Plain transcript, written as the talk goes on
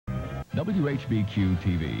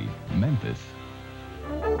WHBQ-TV, Memphis.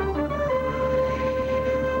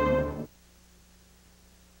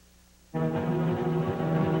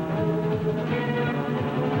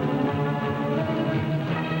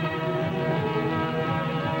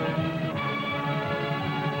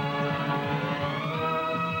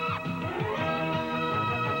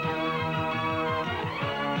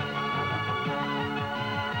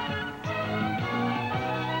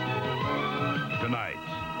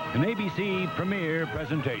 An ABC premiere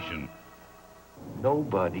presentation.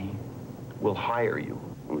 Nobody will hire you.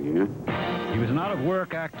 Oh, yeah? He was an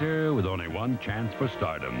out-of-work actor with only one chance for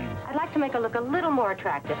stardom. I'd like to make her look a little more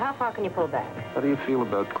attractive. How far can you pull back? How do you feel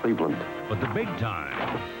about Cleveland? But the big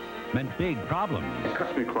time meant big problems. It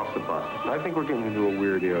cuts me across the bus. I think we're getting into a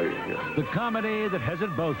weird area here. The comedy that has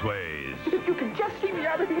it both ways. If you could just see me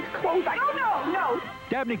out of these clothes, no.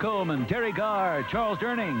 Dabney Coleman, Terry Garr, Charles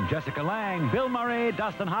Durning, Jessica Lange, Bill Murray,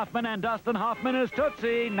 Dustin Hoffman, and Dustin Hoffman is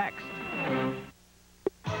Tootsie next.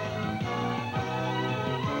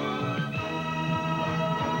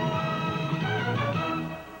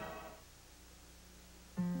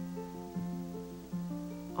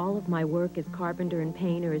 All of my work as carpenter and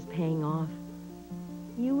painter is paying off.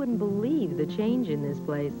 You wouldn't believe the change in this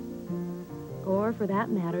place. Or, for that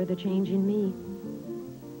matter, the change in me.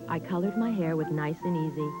 I colored my hair with Nice and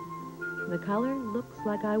Easy. The color looks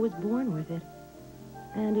like I was born with it.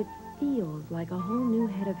 And it feels like a whole new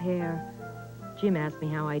head of hair. Jim asked me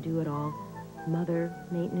how I do it all. Mother,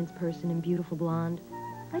 maintenance person, and beautiful blonde.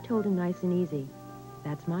 I told him Nice and Easy.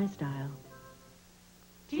 That's my style.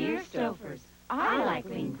 Dear Stofers, I like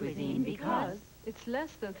lean cuisine because it's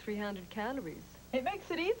less than 300 calories. It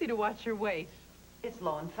makes it easy to watch your weight. it's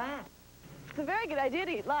low in fat. It's a very good idea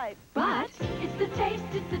to eat light. But it's the taste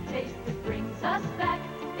that brings us back.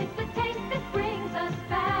 It's the taste that brings us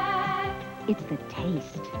back. It's the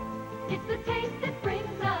taste. It's the taste that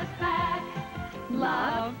brings us back.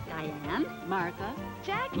 Love. Diane. Martha.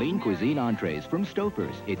 Jackie. Lean cuisine entrees from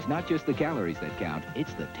Stouffer's. It's not just the calories that count,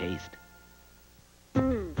 it's the taste. Put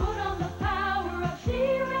on the power of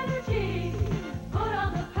sheer energy. Put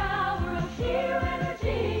on the power of sheer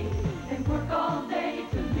energy. And work all day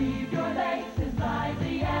to leave your legs as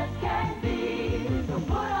lively as can be. So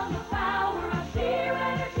put on the power of sheer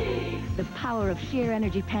energy. The power of sheer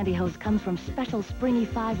energy pantyhose comes from special springy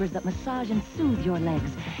fibers that massage and soothe your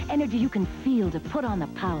legs. Energy you can feel to put on the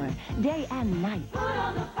power, day and night. Put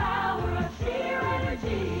on the power of sheer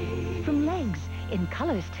energy. From legs, in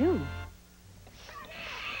colors too.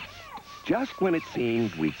 Just when it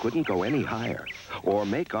seemed we couldn't go any higher or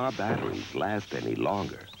make our batteries last any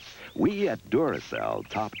longer, we at Duracell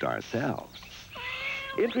topped ourselves.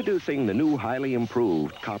 Introducing the new highly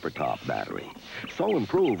improved copper top battery. So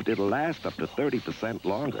improved it'll last up to 30%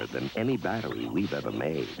 longer than any battery we've ever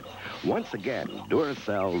made. Once again,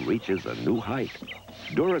 Duracell reaches a new height.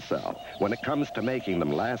 Duracell, when it comes to making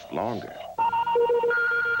them last longer,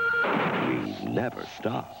 we never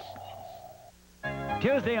stop.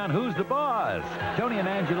 Tuesday on Who's the Boss? Tony and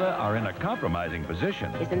Angela are in a compromising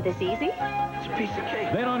position. Isn't this easy? It's a piece of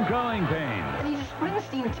cake. Then on Growing Pains. These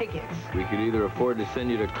Springsteen tickets. We could either afford to send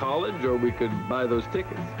you to college or we could buy those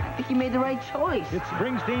tickets. I think you made the right choice. It's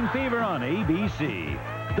Springsteen Fever on ABC.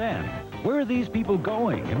 Then, where are these people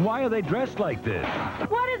going and why are they dressed like this?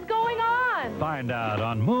 What is going on? Find out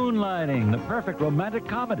on Moonlighting, the perfect romantic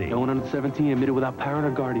comedy. No one under 17 admitted without parent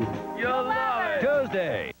or guardian. You'll love it.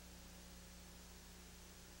 Tuesday.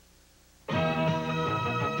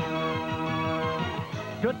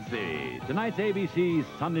 Tootsie. Tonight's ABC's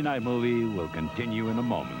Sunday night movie will continue in a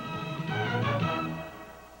moment.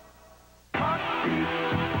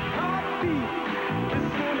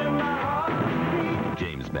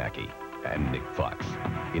 James Mackey and Nick Fox,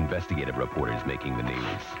 investigative reporters making the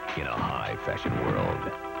news in a high-fashion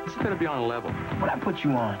world. This is going to be on a level. What'd I put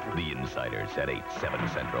you on? The Insiders at 8, 7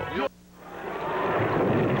 Central.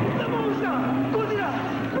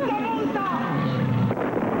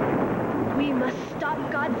 We must stop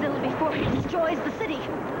Godzilla before he destroys the city.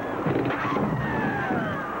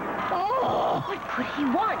 Oh! What could he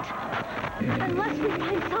want? Unless we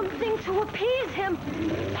find something to appease him.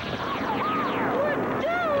 We're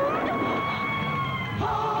doomed!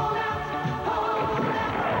 Hold out for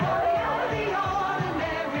the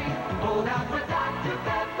ordinary. Hold out for Dr.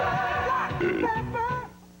 Pepper.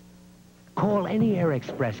 Call any Air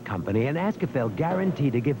Express company and ask if they'll guarantee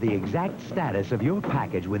to give the exact status of your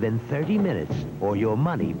package within 30 minutes or your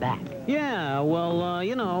money back. Yeah, well,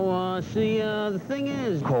 the thing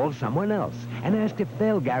is... Call someone else and ask if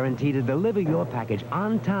they'll guarantee to deliver your package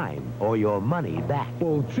on time or your money back.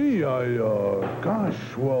 Well, gee,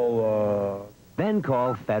 Then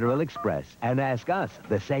call Federal Express and ask us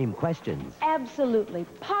the same questions. Absolutely,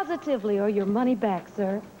 positively, or your money back,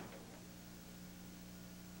 sir.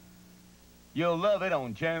 You'll love it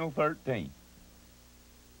on Channel 13.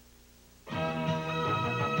 And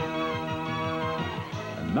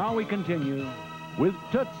now we continue with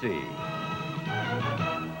Tootsie.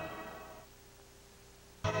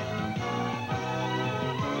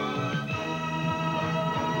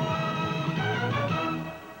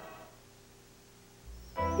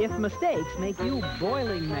 If mistakes make you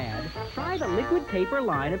boiling mad, try the liquid paper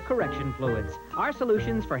line of correction fluids. Our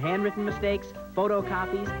solutions for handwritten mistakes,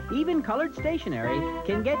 photocopies, even colored stationery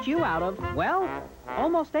can get you out of, well,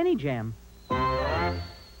 almost any jam.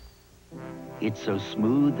 It's so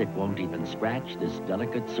smooth it won't even scratch this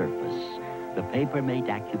delicate surface. The Papermate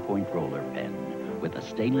AccuPoint roller pen with a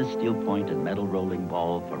stainless steel point and metal rolling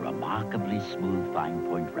ball for remarkably smooth fine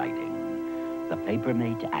point writing. The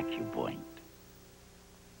Papermate AccuPoint.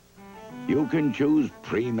 You can choose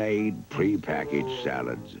pre-made, pre-packaged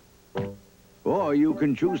salads. Or you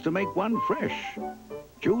can choose to make one fresh.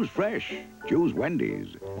 Choose fresh. Choose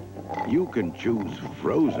Wendy's. You can choose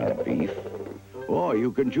frozen beef. Or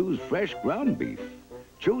you can choose fresh ground beef.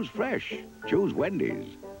 Choose fresh. Choose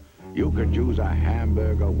Wendy's. You can choose a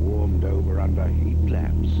hamburger warmed over under heat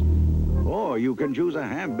lamps. Or you can choose a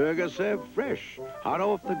hamburger served fresh, hot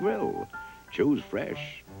off the grill. Choose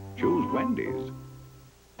fresh. Choose Wendy's.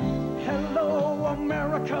 Hello,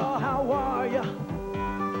 America, how are ya?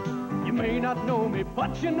 You may not know me,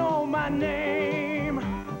 but you know my name.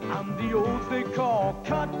 I'm the olds they call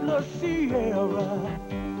Cutlass Sierra,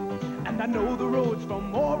 and I know the roads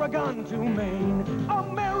from Oregon to Maine.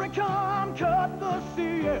 America, I'm Cutlass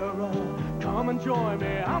Sierra. Come and join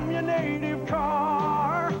me, I'm your native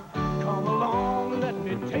car. Come along, let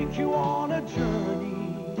me take you on a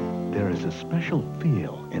journey. There is a special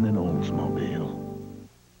feel in an Oldsmobile.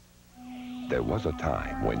 There was a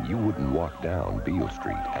time when you wouldn't walk down Beale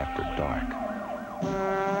Street after dark.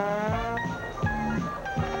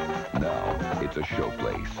 Now, it's a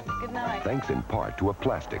showplace. Good night. Thanks in part to a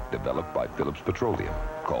plastic developed by Phillips Petroleum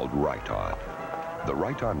called Riton. The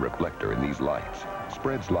Riton reflector in these lights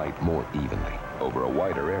spreads light more evenly over a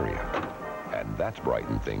wider area. And that's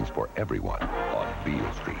brightened things for everyone on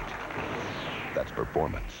Beale Street. That's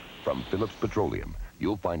performance. From Phillips Petroleum,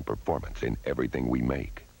 you'll find performance in everything we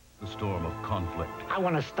make. The storm of conflict. I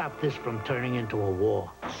want to stop this from turning into a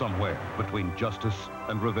war. Somewhere between justice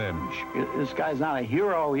and revenge. This guy's not a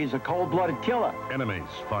hero, he's a cold-blooded killer. Enemies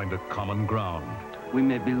find a common ground. We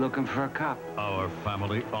may be looking for a cop. Our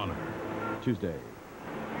family honor. Tuesday.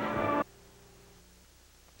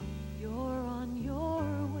 You're on your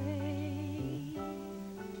way.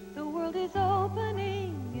 The world is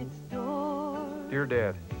opening its doors. Dear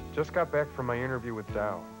Dad, just got back from my interview with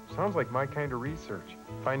Dow. Sounds like my kind of research.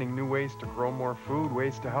 Finding new ways to grow more food,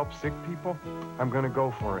 ways to help sick people. I'm gonna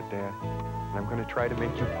go for it, Dad. And I'm gonna try to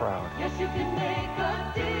make you proud. Yes, you can make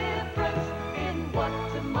a difference in what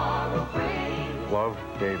tomorrow brings. Love,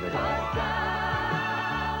 David. 'Cause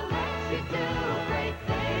Dow lets you do great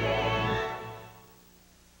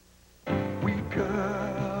things. We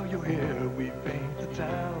curl your hair, we paint the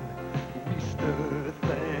town. We stir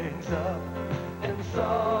things up and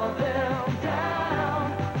saw them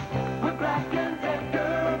down. We're Black and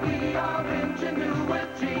Decker, we are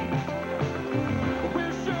ingenuity.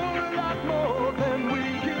 We're sure a lot more than we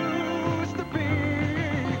used to be.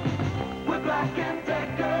 We're Black and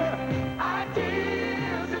Decker,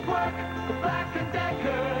 ideas at work. We're Black and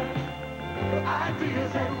Decker,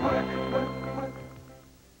 ideas at work.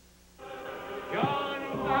 John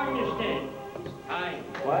Farmiston. Time.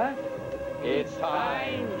 What? It's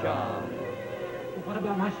time, John. What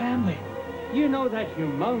about my family? You know that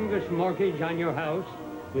humongous mortgage on your house?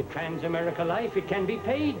 With Transamerica Life, it can be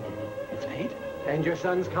paid. It's paid? And your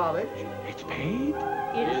son's college? It's paid?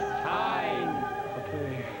 It's time.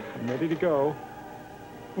 Okay, I'm ready to go.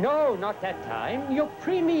 No, not that time. Your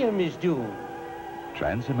premium is due.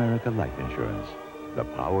 Transamerica Life Insurance. The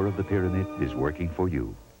power of the pyramid is working for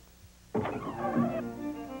you.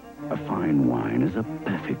 A fine wine is a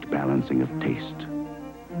perfect balancing of taste.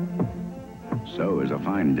 So is a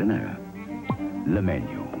fine dinner. Le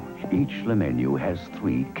Menu. Each Le Menu has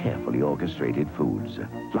 3 carefully orchestrated foods.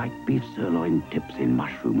 Like beef sirloin tips in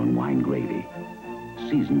mushroom and wine gravy,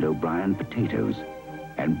 seasoned O'Brien potatoes,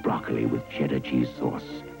 and broccoli with cheddar cheese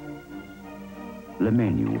sauce. Le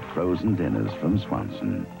Menu frozen dinners from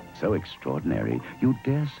Swanson. So extraordinary, you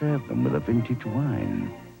dare serve them with a vintage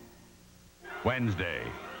wine. Wednesday,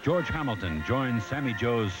 George Hamilton joins Sammy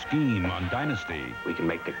Joe's scheme on Dynasty. We can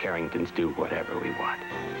make the Carringtons do whatever we want.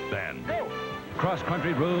 Then,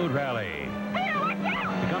 cross-country road rally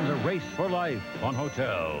becomes a race for life on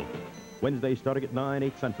Hotel. Wednesday starting at 9,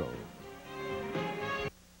 8 Central.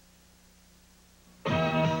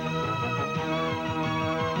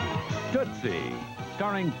 Tootsie,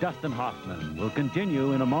 starring Dustin Hoffman, will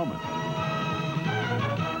continue in a moment.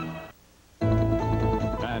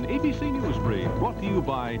 An ABC News brief brought to you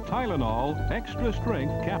by Tylenol Extra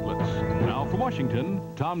Strength Caplets. Now from Washington,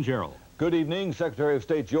 Tom Gerald. Good evening. Secretary of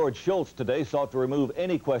State George Shultz today sought to remove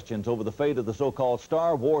any questions over the fate of the so-called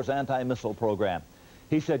Star Wars anti-missile program.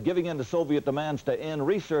 He said giving in to Soviet demands to end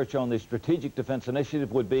research on the Strategic Defense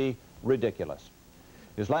Initiative would be ridiculous.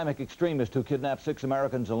 Islamic extremists who kidnapped 6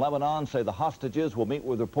 Americans in Lebanon say the hostages will meet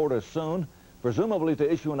with reporters soon, presumably to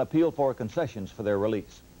issue an appeal for concessions for their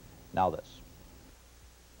release. Now this.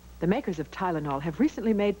 The makers of Tylenol have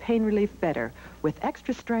recently made pain relief better with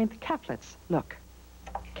extra-strength caplets. Look.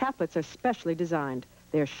 Caplets are specially designed.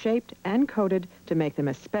 They're shaped and coated to make them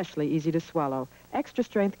especially easy to swallow.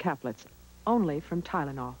 Extra-strength caplets, only from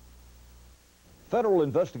Tylenol. Federal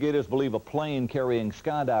investigators believe a plane carrying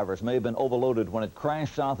skydivers may have been overloaded when it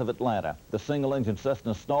crashed south of Atlanta. The single-engine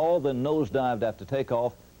Cessna stalled, then nosedived after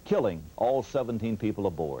takeoff, killing all 17 people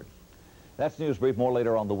aboard. That's News Brief. More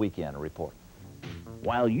later on the weekend report.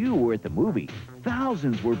 While you were at the movie,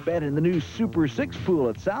 thousands were bet in the new Super 6 pool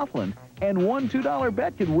at Southland, and one $2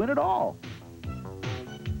 bet could win it all.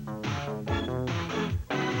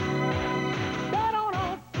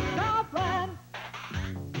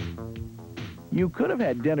 You could have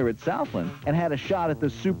had dinner at Southland and had a shot at the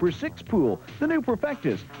Super 6 pool, the new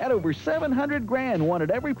Perfectus, at over 700 grand won at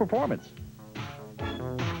every performance.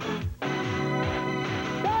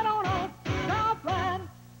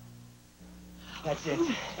 That's it.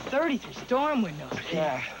 33 storm windows.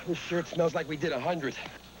 Yeah, this shirt smells like we did 100.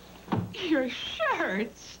 Your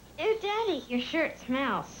shirts? Ew, Daddy, your shirt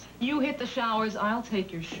smells. You hit the showers, I'll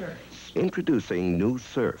take your shirts. Introducing New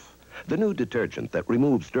Surf, the new detergent that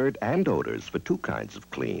removes dirt and odors for 2 kinds of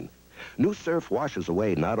clean. New Surf washes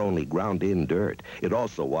away not only ground-in dirt, it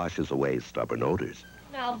also washes away stubborn odors.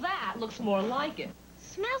 Now that looks more like it.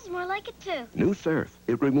 Smells more like it, too. New Surf,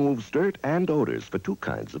 it removes dirt and odors for 2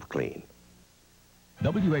 kinds of clean.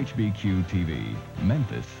 WHBQ TV,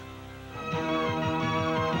 Memphis.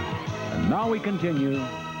 And now we continue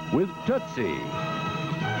with Tootsie.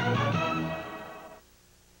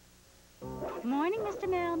 Morning, Mr.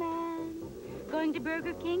 Mailman. Going to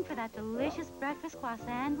Burger King for that delicious breakfast croissant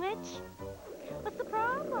sandwich? What's the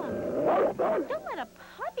problem? Don't let a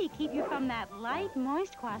puppy keep you from that light,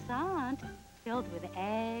 moist croissant. Filled with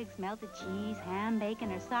eggs, melted cheese, ham,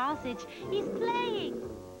 bacon, or sausage. He's playing.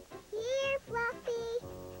 Here, Fluffy.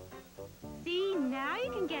 See, now you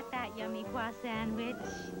can get that yummy croissant sandwich.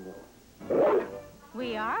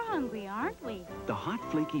 We are hungry, aren't we? The hot,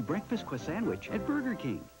 flaky breakfast croissant sandwich at Burger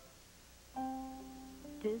King.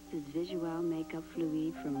 This is Visual Makeup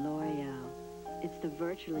Fluid from L'Oreal. It's the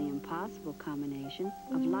virtually impossible combination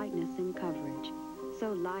of lightness and coverage.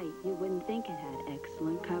 So light, you wouldn't think it had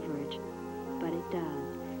excellent coverage. But it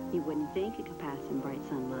does. You wouldn't think it could pass in bright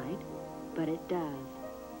sunlight, but it does.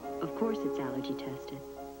 Of course it's allergy tested.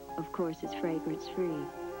 Of course it's fragrance-free.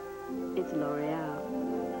 It's L'Oreal.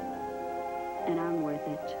 And I'm worth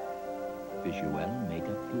it. Visual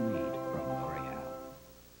Makeup Fluid from L'Oreal.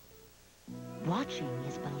 Watching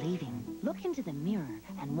is believing. Look into the mirror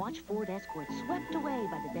and watch Ford Escort swept away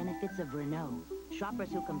by the benefits of Renault.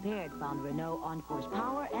 Shoppers who compared found Renault Encore's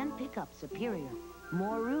power and pickup superior.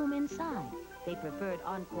 More room inside. They preferred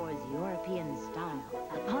Encore's European style.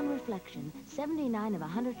 Upon reflection, 79 of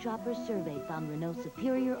 100 shoppers surveyed found Renault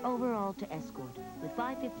superior overall to Escort, with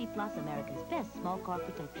 550 plus America's best small car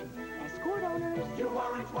protection. Escort owners... You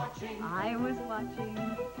weren't watching. I was watching.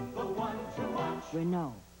 The one to watch.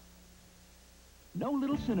 Renault. No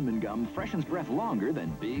little cinnamon gum freshens breath longer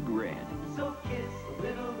than Big Red. So kiss a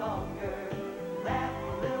little longer. Laugh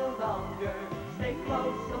a little longer. Stay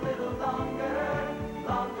close a little longer.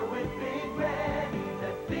 Longer with Big Red.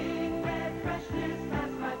 That Big Red freshness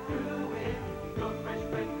lasts right through it. Your fresh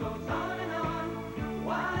breath goes on and on.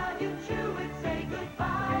 While you chew it, say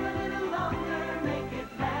goodbye a little longer. Make it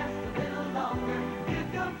last a little longer.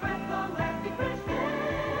 Give your breath long-lasting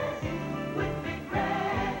freshness with Big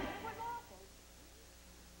Red.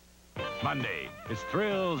 Monday, it's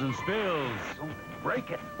thrills and spills. Don't break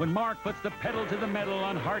it. When Mark puts the pedal to the metal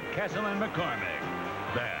on Hardcastle and McCormick.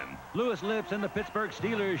 Then, Louis Lips and the Pittsburgh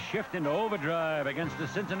Steelers shift into overdrive against the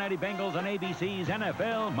Cincinnati Bengals on ABC's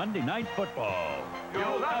NFL Monday Night Football.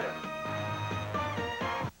 You'll love it.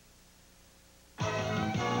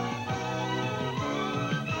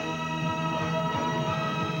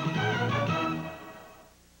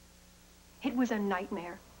 It was a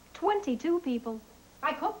nightmare. 22 people.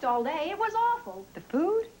 I cooked all day. It was awful. The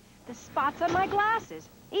food? The spots on my glasses.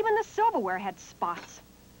 Even the silverware had spots.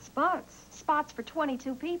 Spots? Spots for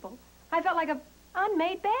 22 people. I felt like a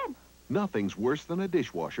unmade bed. Nothing's worse than a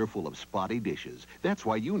dishwasher full of spotty dishes. That's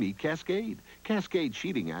why you need Cascade. Cascade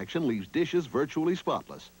sheeting action leaves dishes virtually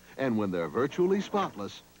spotless. And when they're virtually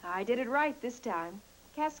spotless... I did it right this time.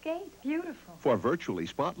 Cascade. Beautiful. For virtually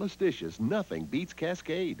spotless dishes, nothing beats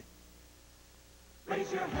Cascade.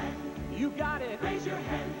 Raise your hand. You got it. Raise your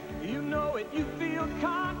hand. You know it. You feel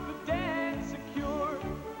confident, secure.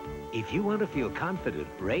 If you want to feel confident,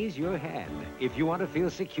 raise your hand. If you want to feel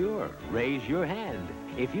secure, raise your hand.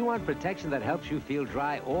 If you want protection that helps you feel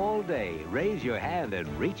dry all day, raise your hand and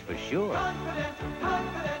reach for sure. Confident,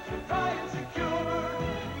 confident, dry and secure.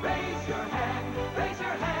 Raise your hand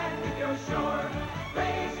if you're sure.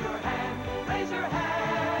 Raise your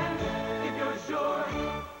hand if you're sure.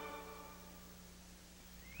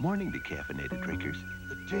 Morning, decaffeinated drinkers.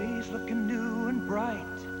 The day's looking new and bright.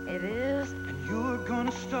 It is. And you're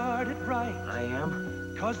gonna start it right. I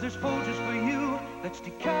am. 'Cause there's Folgers for you that's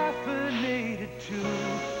decaffeinated too.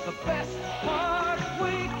 The best part of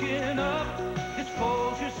waking up is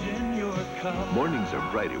Folgers in your cup. Mornings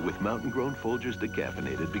are brighter with Mountain Grown Folgers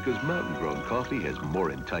decaffeinated because Mountain Grown coffee has more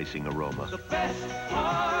enticing aroma. The best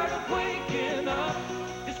part of waking up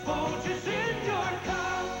is Folgers in your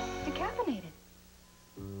cup. Decaffeinated.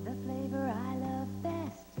 The flavor I love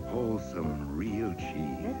best. Wholesome, real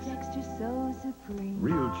cheese. The texture so supreme.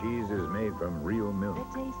 Real cheese is made from real milk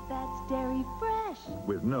The taste that's dairy fresh.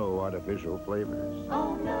 with no artificial flavors.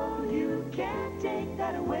 Oh no, you can't take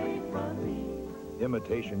that away from me.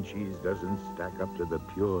 Imitation cheese doesn't stack up to the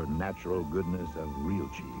pure, natural goodness of real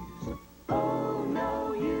cheese. Oh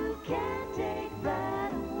no, you can't take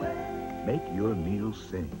that away Make your meal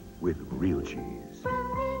sing with real cheese.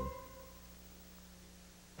 from me.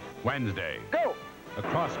 Wednesday. Go! A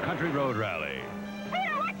cross-country road rally.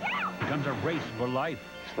 Peter, watch out! Becomes a race for life.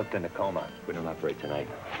 Slipped in a coma. We don't operate tonight.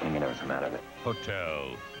 I think he never come out of it.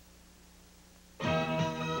 Hotel.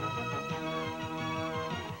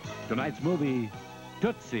 Tonight's movie,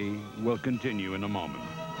 Tootsie, will continue in a moment.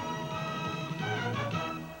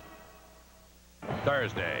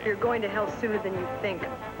 Thursday. You're going to hell sooner than you think.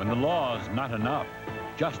 When the law's not enough,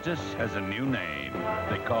 justice has a new name.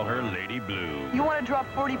 They call her Lady Blue. You want to drop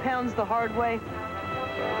 40 pounds the hard way?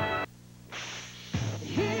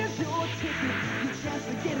 Here's your ticket, your chance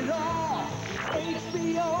to get it all.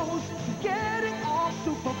 HBO's Getting All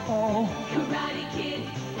Super Bowl. Karate Kid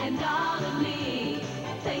and all of me.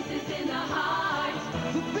 Places in the heart.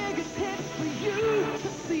 The biggest hits for you to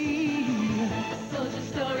see. Soldier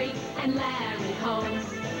Story and Larry Holmes.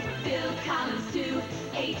 Bill Collins too.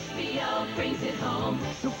 HBO brings it home.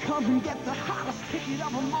 So come and get the hottest ticket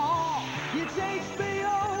of them all. It's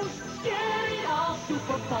HBO's Getting All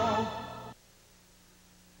Super Bowl.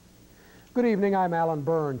 Good evening, I'm Alan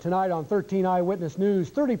Byrne. Tonight on 13 Eyewitness News,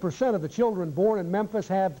 30% of the children born in Memphis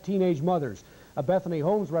have teenage mothers. A Bethany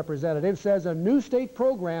Homes representative says a new state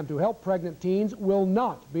program to help pregnant teens will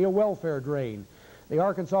not be a welfare drain. The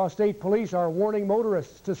Arkansas State Police are warning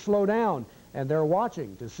motorists to slow down, and they're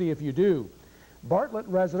watching to see if you do. Bartlett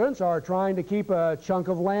residents are trying to keep a chunk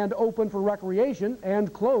of land open for recreation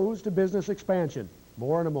and closed to business expansion.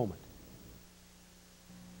 More in a moment.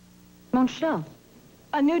 Monchel.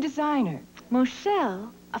 A new designer. Monchel?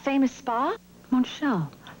 A famous spa? Monchel.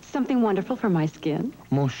 Something wonderful for my skin.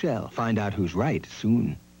 Monchel. Find out who's right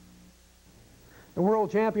soon. The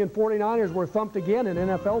world champion 49ers were thumped again in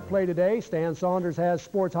NFL play today. Stan Saunders has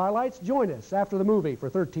sports highlights. Join us after the movie for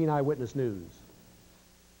 13 Eyewitness News.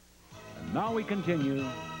 And now we continue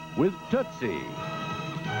with Tootsie.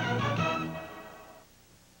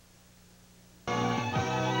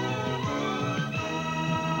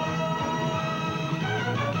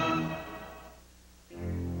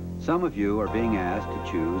 Some of you are being asked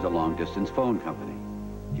to choose a long-distance phone company.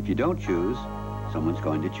 If you don't choose, someone's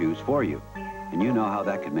going to choose for you, and you know how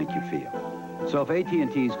that could make you feel. So if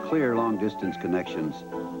AT&T's clear long-distance connections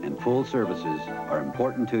and full services are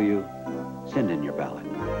important to you, send in your ballot.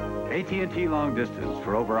 AT&T Long Distance,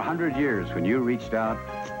 for over 100 years, when you reached out,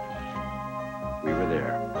 we were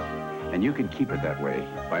there. And you can keep it that way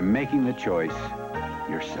by making the choice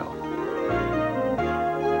yourself.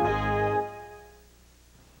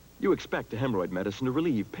 You expect a hemorrhoid medicine to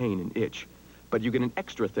relieve pain and itch, but you get an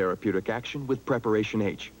extra therapeutic action with Preparation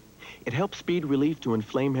H. It helps speed relief to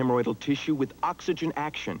inflamed hemorrhoidal tissue with oxygen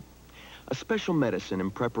action. A special medicine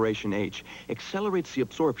in Preparation H accelerates the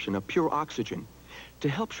absorption of pure oxygen to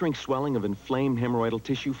help shrink swelling of inflamed hemorrhoidal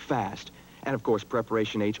tissue fast. And of course,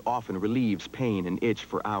 Preparation H often relieves pain and itch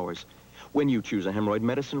for hours. When you choose a hemorrhoid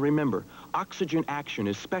medicine, remember, oxygen action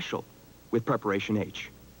is special with Preparation H.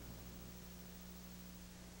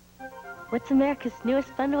 What's America's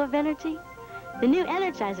newest bundle of energy? The new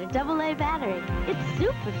Energizer AA battery. It's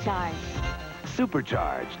supercharged.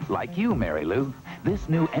 Supercharged, like you, Mary Lou. This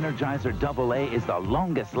new Energizer AA is the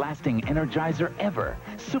longest-lasting Energizer ever.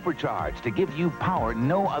 Supercharged to give you power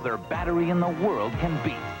no other battery in the world can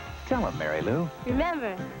beat. Tell him, Mary Lou.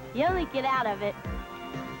 Remember, you only get out of it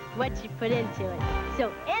what you put into it.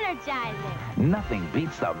 So energize it. Nothing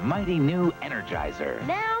beats the mighty new Energizer.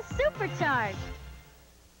 Now supercharged.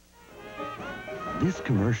 This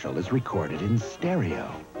commercial is recorded in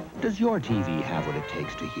stereo. Does your TV have what it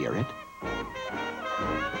takes to hear it?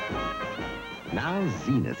 Now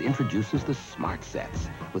Zenith introduces the smart sets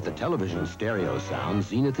with the television stereo sound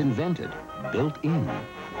Zenith invented, built in.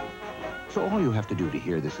 So all you have to do to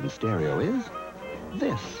hear this in stereo is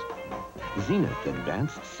this. Zenith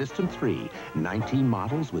Advanced System 3, 19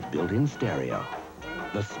 models with built-in stereo.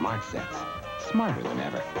 The smart sets, smarter than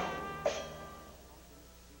ever.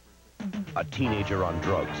 A teenager on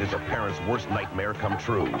drugs is a parent's worst nightmare come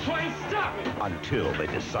true. Play stop! Until they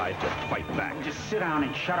decide to fight back. Just sit down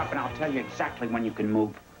and shut up, and I'll tell you exactly when you can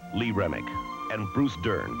move. Lee Remick and Bruce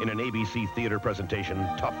Dern in an ABC theater presentation,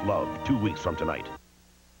 Tough Love, 2 weeks from tonight.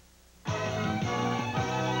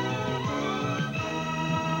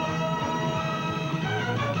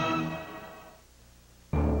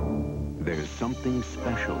 There's something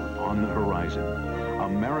special on the horizon.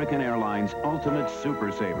 American Airlines Ultimate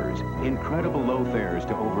Super Savers. Incredible low fares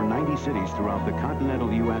to over 90 cities throughout the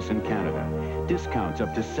continental U.S. and Canada. Discounts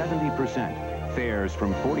up to 70%. Fares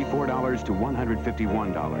from $44 to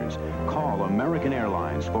 $151. Call American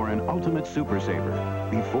Airlines for an Ultimate Super Saver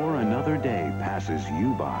before another day passes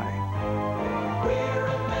you by. We're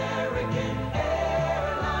American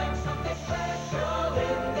Airlines, something special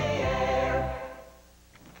in the air.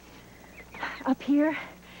 Up here,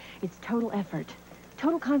 it's total effort,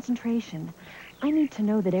 total concentration. I need to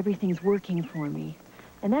know that everything's working for me.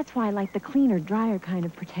 And that's why I like the cleaner, drier kind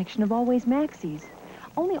of protection of Always Maxis.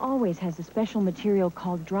 Only Always has a special material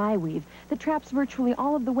called dry weave that traps virtually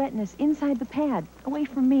all of the wetness inside the pad, away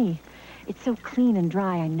from me. It's so clean and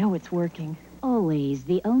dry, I know it's working. Always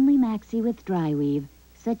the only maxi with dry weave.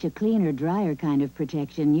 Such a cleaner, drier kind of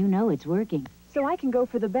protection, you know it's working. So I can go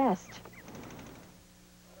for the best.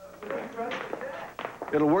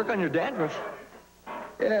 It'll work on your dandruff.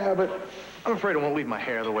 Yeah, but I'm afraid it won't leave my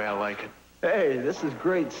hair the way I like it. Hey, this is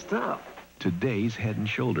great stuff. Today's Head &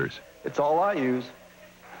 Shoulders. It's all I use.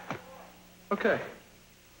 Okay.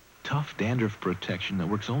 Tough dandruff protection that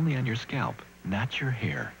works only on your scalp, not your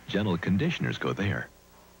hair. Gentle conditioners go there.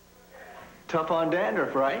 Tough on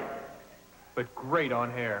dandruff, right? But great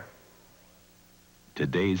on hair.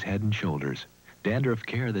 Today's Head & Shoulders. Dandruff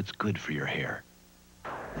care that's good for your hair.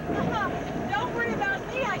 Don't worry about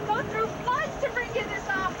me. I go through floods to bring you this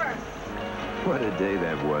offer. What a day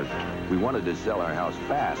that was. We wanted to sell our house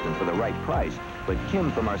fast and for the right price, but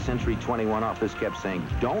Kim from our Century 21 office kept saying,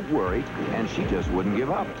 don't worry, and she just wouldn't give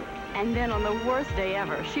up. And then on the worst day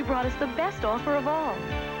ever, she brought us the best offer of all.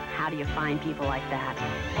 How do you find people like that?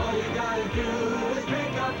 All you gotta do is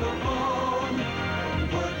pick up the phone.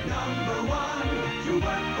 Put #1 to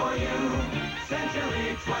work for you.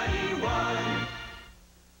 Century 21.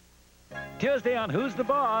 Tuesday on Who's the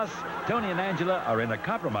Boss, Tony and Angela are in a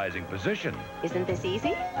compromising position. Isn't this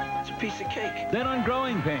easy? It's a piece of cake. Then on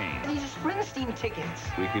Growing Pains. These are Springsteen tickets.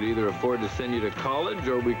 We could either afford to send you to college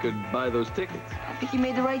or we could buy those tickets. I think you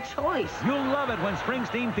made the right choice. You'll love it when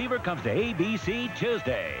Springsteen Fever comes to ABC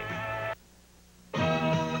Tuesday.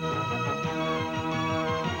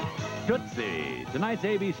 Tootsie, tonight's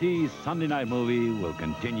ABC's Sunday night movie will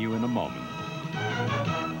continue in a moment.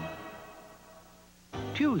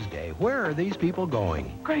 Tuesday, where are these people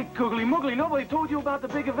going? Great googly moogly, nobody told you about the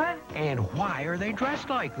big event? And why are they dressed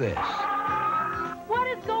like this? What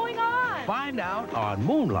is going on? Find out on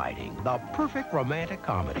Moonlighting, the perfect romantic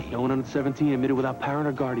comedy. No one under 17 admitted without parent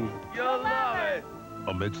or guardian. You'll love it.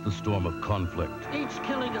 Amidst the storm of conflict, Each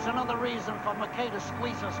killing is another reason for McKay to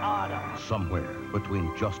squeeze us harder. somewhere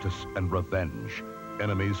between justice and revenge,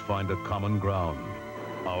 enemies find a common ground.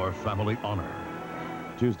 Our family honor.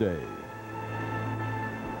 Tuesday.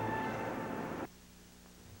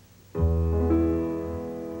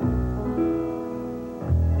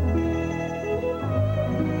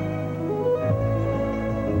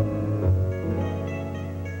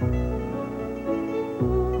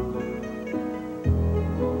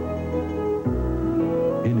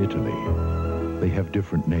 In Italy, they have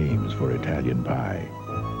different names for Italian pie.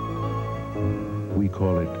 We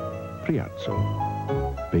call it Priazzo,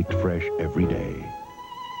 baked fresh every day.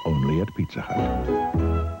 only at Pizza Hut.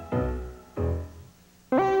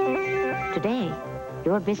 Today,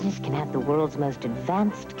 your business can have the world's most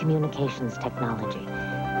advanced communications technology.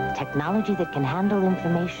 Technology that can handle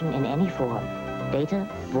information in any form. Data,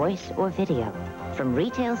 voice, or video. From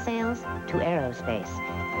retail sales to aerospace.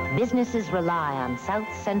 Businesses rely on South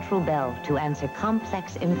Central Bell to answer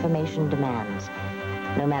complex information demands.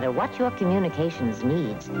 No matter what your communications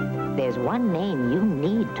needs, there's one name you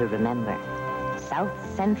need to remember. South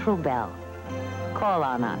Central Bell. Call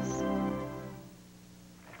on us.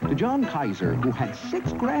 To John Kaiser, who had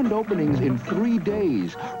 6 grand openings in 3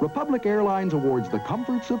 days, Republic Airlines awards the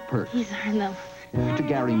comforts of perks. He's earned them. To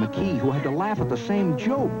Gary McKee, who had to laugh at the same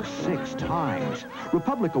joke 6 times,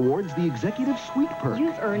 Republic awards the executive suite perk.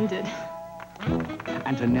 You've earned it.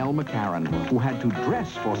 And to Nell McCarran, who had to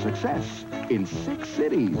dress for success in 6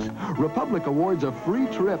 cities, Republic awards a free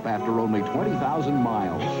trip after only 20,000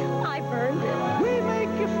 miles. I've earned it. We make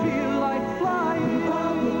you feel like flying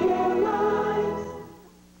Republic Airlines.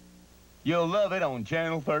 You'll love it on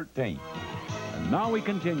Channel 13. And now we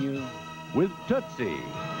continue with Tootsie.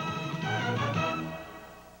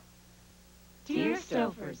 Dear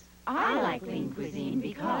Stofers, I like lean cuisine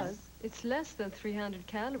because it's less than 300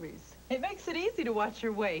 calories. It makes it easy to watch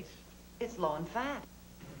your weight. It's low in fat.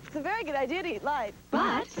 It's a very good idea to eat light.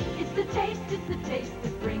 But it's the taste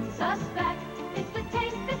that brings us back. It's the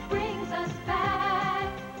taste that brings us back.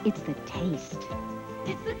 It's the taste.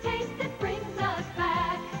 It's the taste that brings us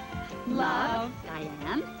back. Love.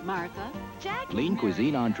 Diane, Martha, Jack. Lean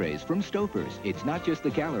cuisine entrees from Stouffer's. It's not just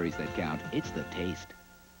the calories that count, it's the taste.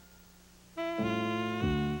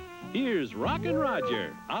 Here's Rockin'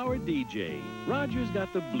 Roger, our DJ. Roger's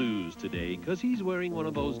got the blues today because he's wearing one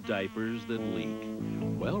of those diapers that leak.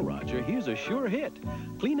 Well, Roger, here's a sure hit.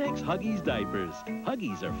 Kleenex Huggies diapers.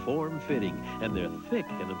 Huggies are form-fitting, and they're thick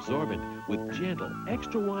and absorbent with gentle,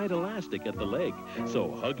 extra-wide elastic at the leg. So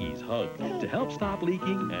Huggies hug to help stop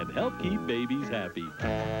leaking and help keep babies happy.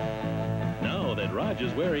 Now that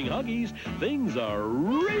Roger's wearing Huggies, things are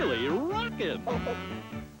really rockin'.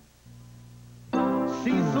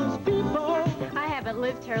 Cecil's people. I haven't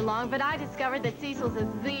lived here long, but I discovered that Cecil's is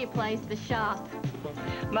the place to shop.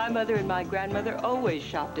 My mother and my grandmother always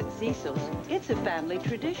shopped at Cecil's. It's a family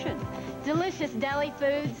tradition. Delicious deli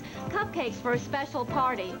foods, cupcakes for a special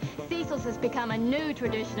party. Cecil's has become a new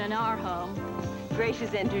tradition in our home.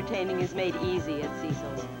 Gracious entertaining is made easy at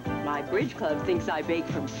Cecil's. My bridge club thinks I bake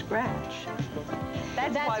from scratch.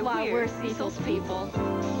 That's why we're Cecil's people.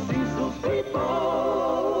 Cecil's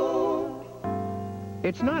people.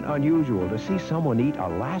 It's not unusual to see someone eat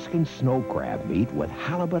Alaskan snow crab meat with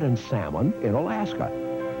halibut and salmon in Alaska.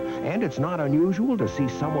 And it's not unusual to see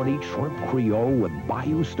someone eat shrimp creole with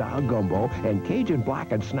bayou-style gumbo and Cajun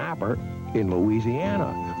black and snapper in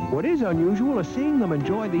Louisiana. What is unusual is seeing them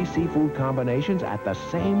enjoy these seafood combinations at the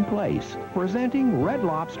same place, presenting Red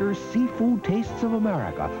Lobster's Seafood Tastes of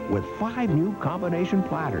America with 5 new combination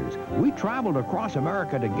platters. We traveled across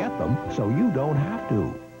America to get them, so you don't have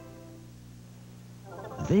to.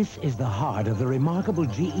 This is the heart of the remarkable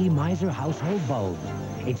GE Miser household bulb.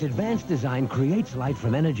 Its advanced design creates light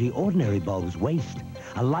from energy ordinary bulbs waste.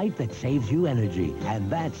 A light that saves you energy,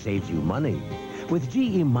 and that saves you money. With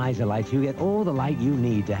GE Miser lights, you get all the light you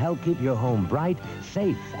need to help keep your home bright,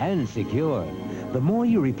 safe, and secure. The more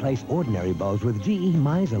you replace ordinary bulbs with GE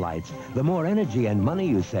Miser lights, the more energy and money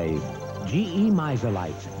you save. GE Miser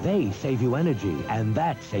lights, they save you energy, and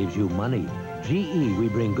that saves you money. GE, we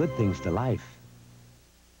bring good things to life.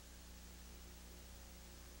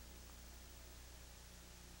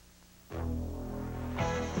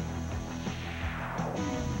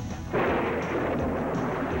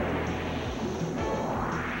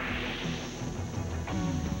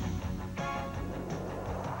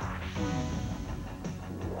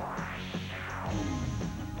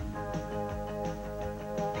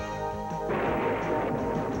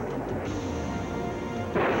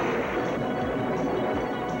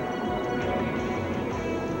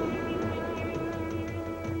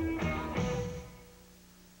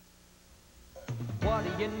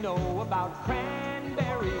 What do you know about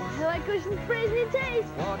cranberries? I like cushions, praising and taste.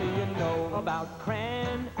 What do you know about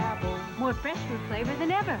cran apple? More fresh fruit flavor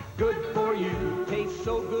than ever. Good for you, tastes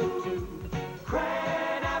so good too.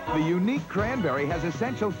 Cran apple. The unique cranberry has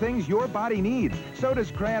essential things your body needs. So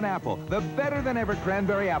does Cran Apple, the better-than-ever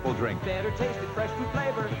cranberry apple drink. Better tasted fresh fruit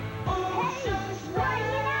flavor. Ocean's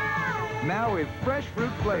right now. Now with fresh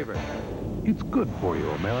fruit flavor. It's good for you,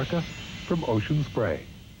 America, from Ocean Spray.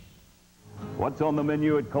 What's on the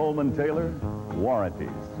menu at Coleman Taylor? Warranties.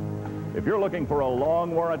 If you're looking for a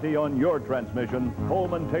long warranty on your transmission,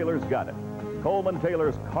 Coleman Taylor's got it. Coleman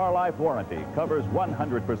Taylor's Car Life warranty covers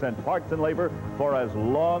 100% parts and labor for as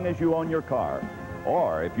long as you own your car.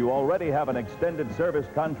 Or if you already have an extended service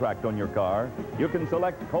contract on your car, you can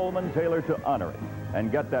select Coleman Taylor to honor it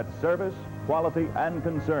and get that service, quality, and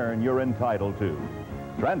concern you're entitled to.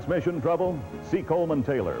 Transmission trouble? See Coleman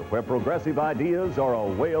Taylor, where progressive ideas are a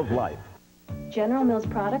way of life. General Mills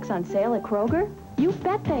products on sale at Kroger? You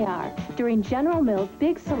bet they are, during General Mills'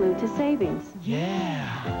 Big Salute to Savings.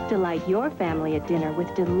 Yeah. Delight your family at dinner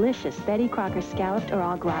with delicious Betty Crocker scalloped or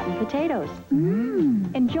au gratin potatoes.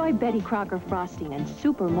 Enjoy Betty Crocker frosting and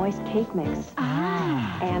super moist cake mix.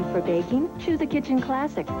 And for baking, choose a kitchen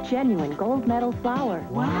classic, genuine gold medal flour.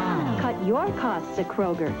 Wow. Cut your costs at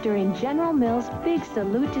Kroger during General Mills' Big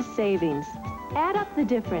Salute to Savings. Add up the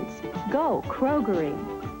difference. Go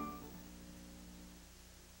Krogering.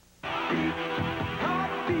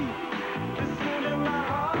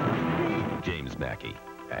 James Mackey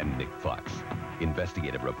and Nick Fox,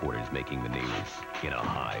 investigative reporters making the news in a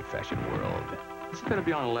high-fashion world. It's gonna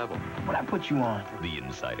be on a level. What I put you on? The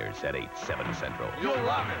Insiders at 8, 7 Central. You'll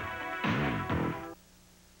love it.